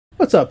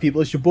What's up, people?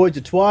 It's your boy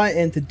Jatwa,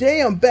 and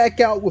today I'm back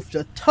out with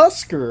the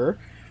Tusker,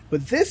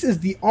 but this is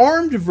the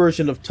armed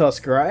version of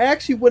Tusker. I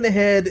actually went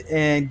ahead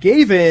and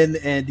gave in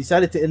and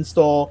decided to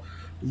install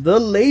the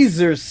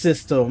Lazor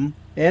system,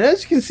 and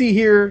as you can see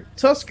here,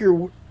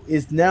 Tusker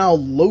is now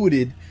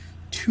loaded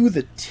to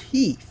the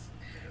teeth.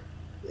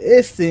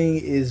 This thing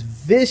is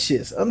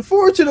vicious.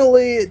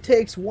 Unfortunately, it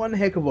takes one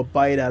heck of a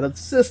bite out of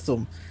the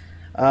system.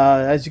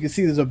 As you can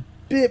see, there's a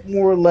bit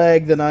more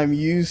lag than I'm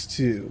used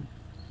to.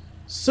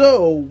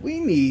 So we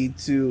need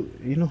to,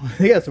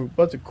 they got a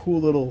bunch of cool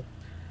little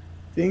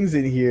things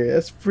in here.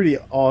 That's pretty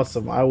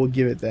awesome. I will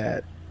give it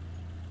that.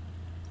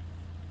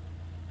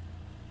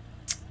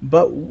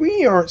 But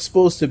we aren't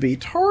supposed to be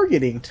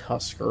targeting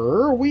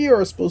Tusker. We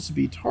are supposed to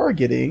be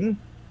targeting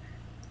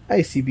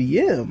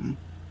ICBM.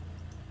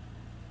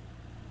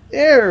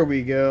 There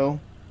we go.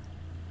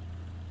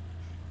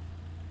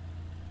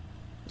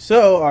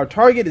 So our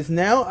target is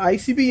now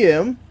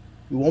ICBM.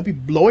 We won't be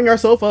blowing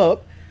ourselves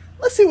up.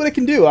 Let's see what it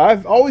can do.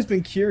 I've always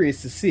been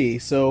curious to see.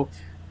 So,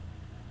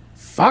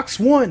 Fox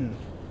 1.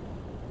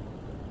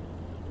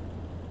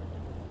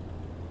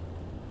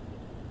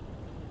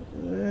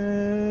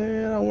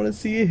 And I want to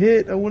see a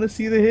hit. I want to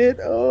see the hit.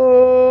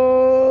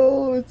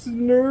 Oh, it's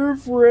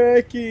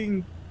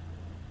nerve-wracking.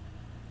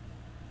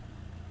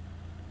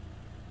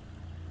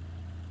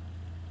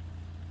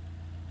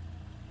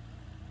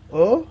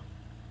 Oh.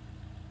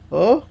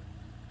 Oh.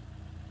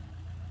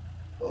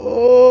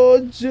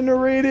 Oh,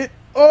 generate it.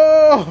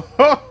 Oh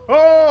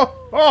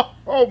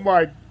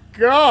my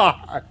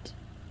God!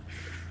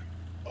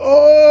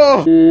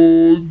 Oh,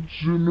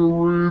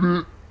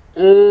 generated.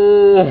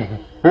 Oh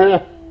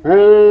my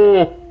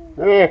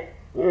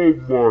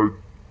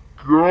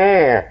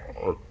God!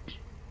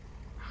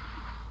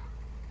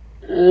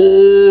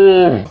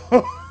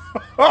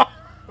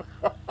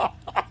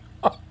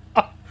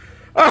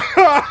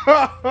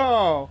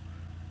 Oh,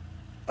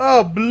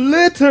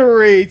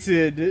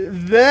 obliterated.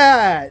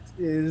 That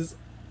is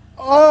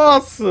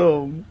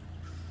awesome.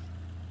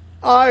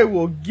 I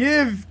will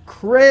give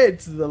credit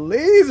to the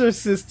laser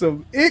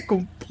system. It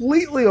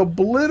completely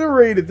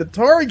obliterated the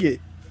target.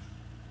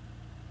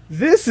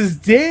 This is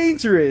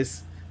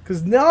dangerous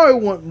because now I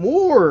want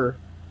more.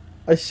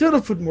 I should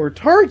have put more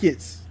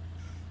targets.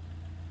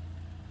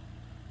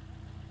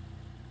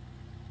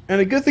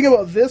 And a good thing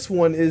about this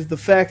one is the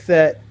fact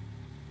that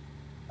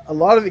a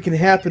lot of it can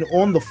happen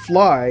on the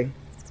fly.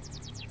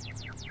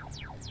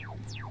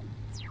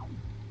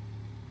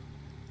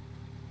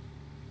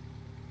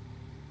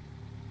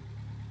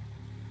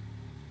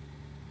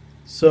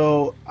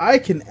 So I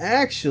can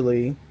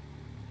actually,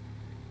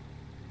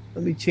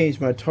 let me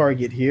change my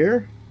target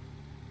here.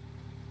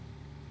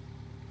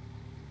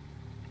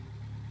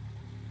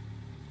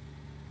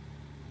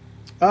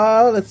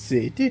 Let's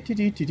see.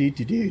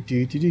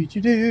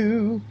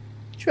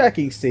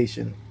 Tracking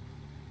station.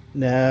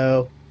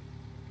 No.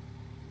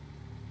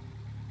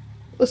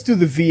 Let's do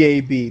the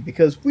VAB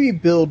because we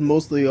build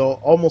mostly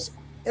almost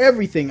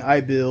everything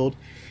I build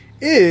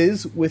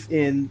is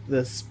within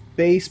the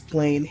space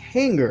plane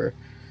hangar.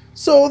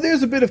 So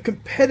there's a bit of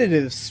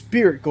competitive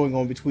spirit going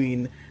on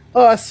between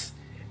us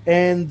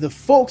and the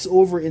folks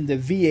over in the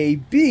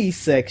VAB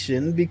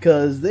section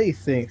because they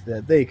think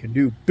that they can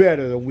do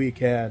better than we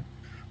can.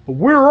 But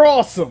we're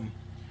awesome,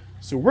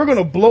 so we're going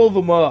to blow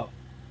them up.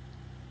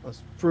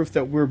 That's proof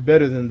that we're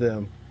better than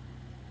them.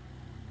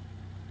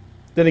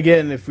 Then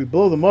again, if we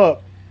blow them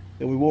up,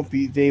 then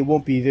they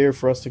won't be there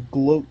for us to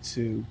gloat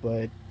to.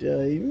 But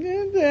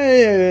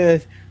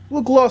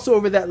we'll gloss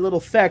over that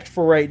little fact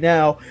for right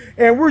now,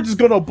 and we're just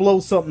going to blow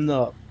something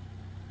up.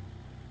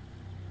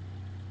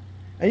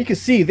 And you can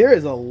see there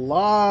is a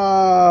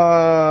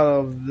lot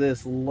of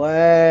this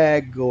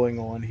lag going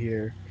on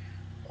here.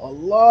 A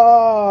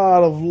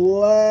lot of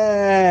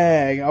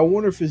lag. I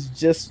wonder if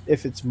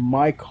it's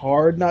my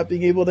card not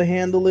being able to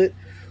handle it,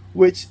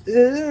 which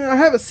I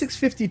have a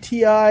 650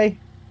 Ti.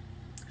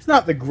 It's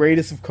not the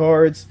greatest of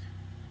cards,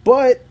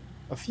 but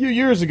a few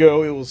years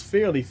ago it was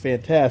fairly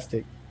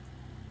fantastic.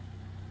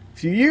 A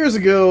few years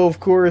ago, of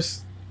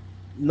course,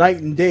 night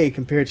and day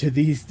compared to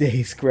these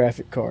days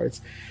graphic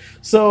cards.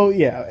 So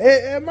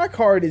yeah, my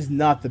card is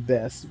not the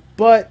best,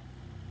 but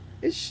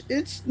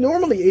it's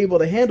normally able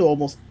to handle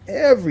almost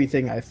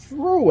everything I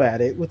throw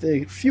at it, with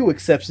a few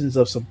exceptions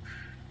of some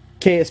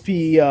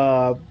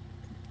KSP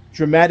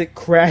dramatic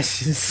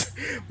crashes,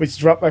 which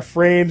drop my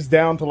frames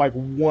down to like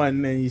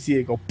 1, and you see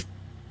it go,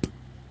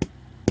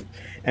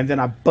 and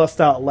then I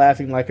bust out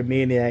laughing like a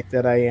maniac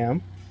that I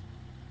am.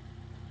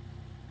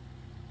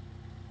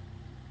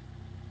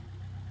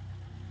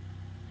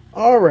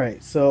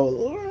 Alright,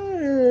 so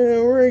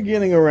we're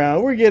getting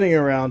around. We're getting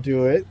around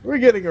to it. We're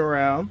getting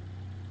around.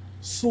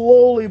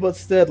 Slowly but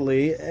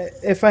steadily.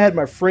 If I had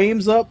my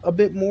frames up a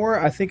bit more,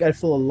 I think I'd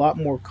feel a lot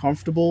more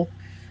comfortable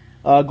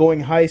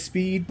going high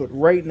speed. But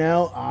right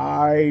now,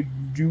 I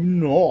do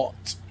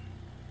not.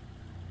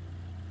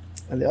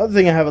 And the other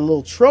thing I have a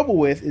little trouble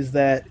with is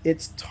that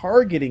its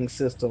targeting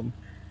system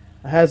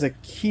has a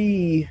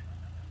key,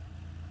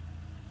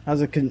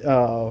 has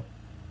a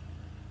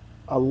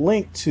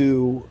link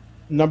to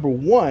number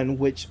one,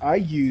 which I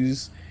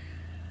use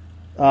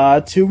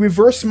to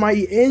reverse my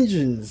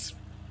engines,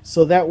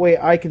 so that way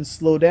I can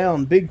slow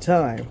down big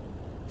time.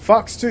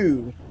 Fox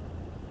 2.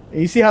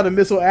 And you see how the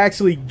missile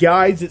actually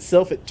guides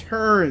itself? It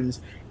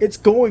turns. It's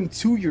going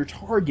to your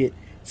target,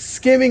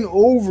 skimming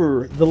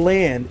over the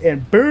land,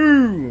 and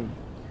boom!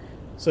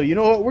 So you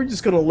know what? We're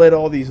just going to let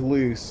all these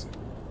loose.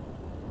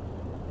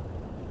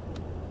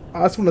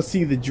 I just want to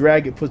see the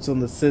drag it puts on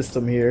the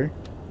system here.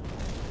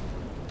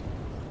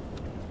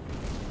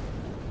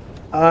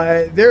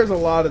 There's a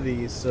lot of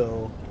these,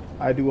 so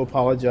I do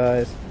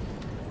apologize.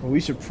 We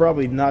should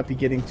probably not be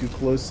getting too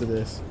close to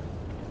this,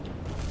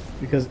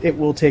 because it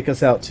will take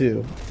us out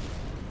too.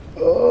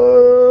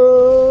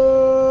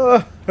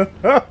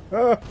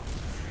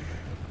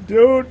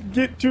 Don't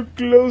get too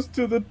close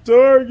to the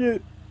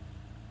target.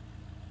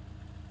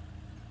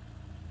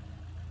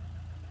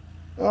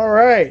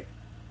 Alright.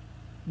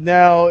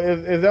 Now,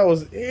 if that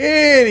was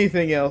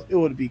anything else, it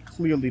would be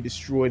clearly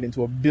destroyed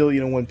into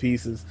 1,000,000,001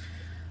 pieces.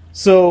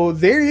 So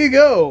there you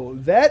go.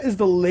 That is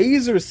the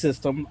laser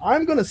system.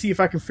 I'm going to see if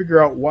I can figure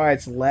out why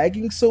it's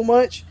lagging so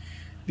much,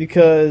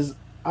 because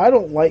I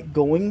don't like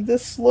going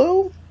this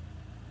slow.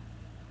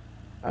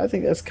 I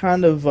think that's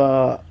kind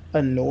of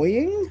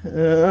annoying.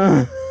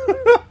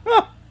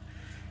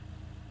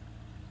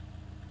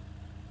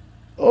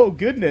 Oh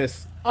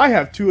goodness, I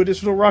have 2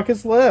 additional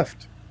rockets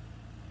left.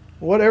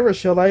 Whatever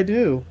shall I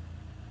do?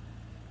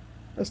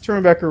 Let's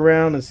turn back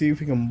around and see if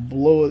we can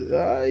blow it.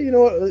 You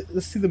know what?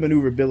 Let's see the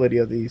maneuverability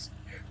of these.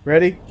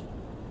 Ready?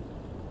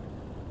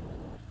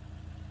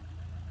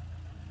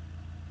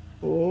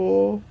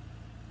 Oh,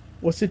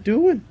 what's it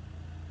doing?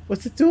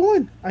 What's it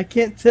doing? I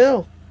can't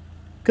tell,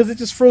 because it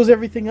just froze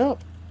everything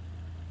up.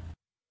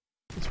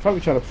 It's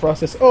probably trying to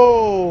process.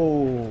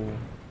 Oh,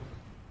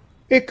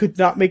 it could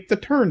not make the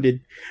turn,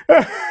 did?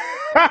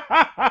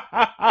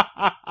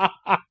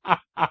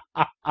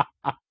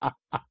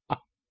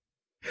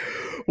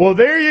 Well,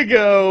 there you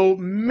go.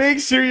 Make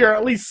sure you're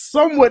at least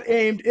somewhat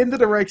aimed in the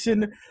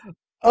direction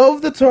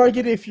of the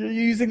target if you're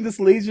using this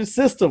laser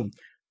system.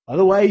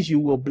 Otherwise, you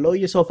will blow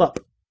yourself up,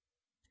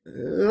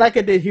 like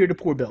I did here to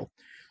poor Bill.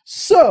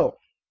 So,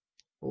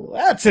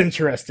 that's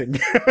interesting.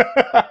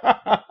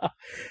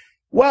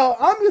 Well,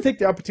 I'm going to take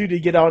the opportunity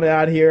to get on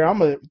out of here. I'm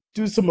going to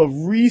do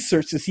some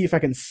research to see if I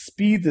can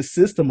speed the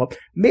system up.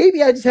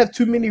 Maybe I just have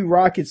too many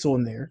rockets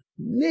on there.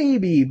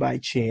 Maybe by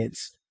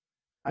chance.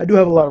 I do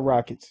have a lot of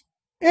rockets.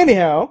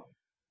 Anyhow,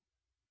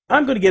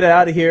 I'm going to get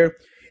out of here.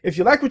 If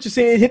you like what you're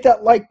seeing, hit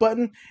that like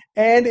button.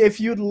 And if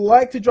you'd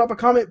like to drop a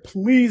comment,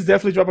 please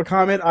definitely drop a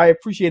comment. I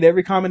appreciate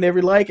every comment,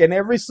 every like, and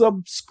every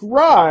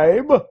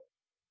subscribe. I'm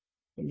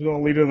just going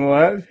to leave it on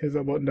that. Here's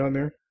that button down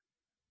there.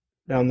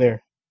 Down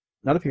there.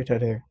 Not up here,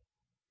 right here.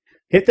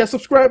 Hit that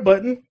subscribe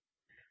button.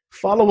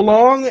 Follow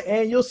along,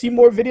 and you'll see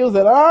more videos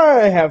that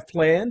I have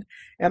planned.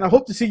 And I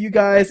hope to see you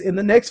guys in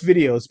the next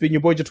video. It's been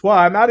your boy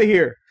Jatois. I'm out of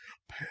here.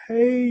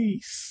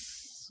 Peace.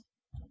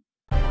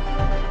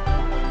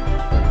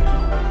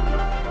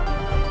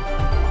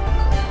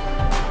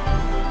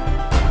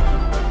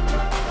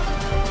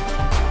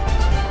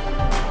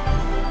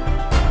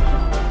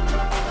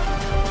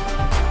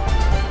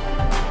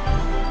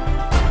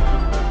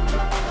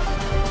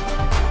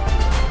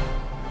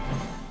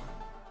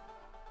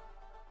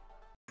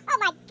 Oh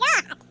my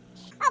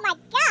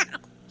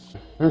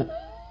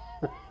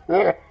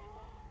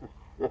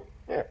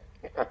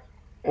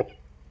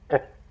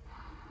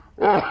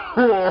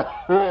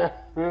God!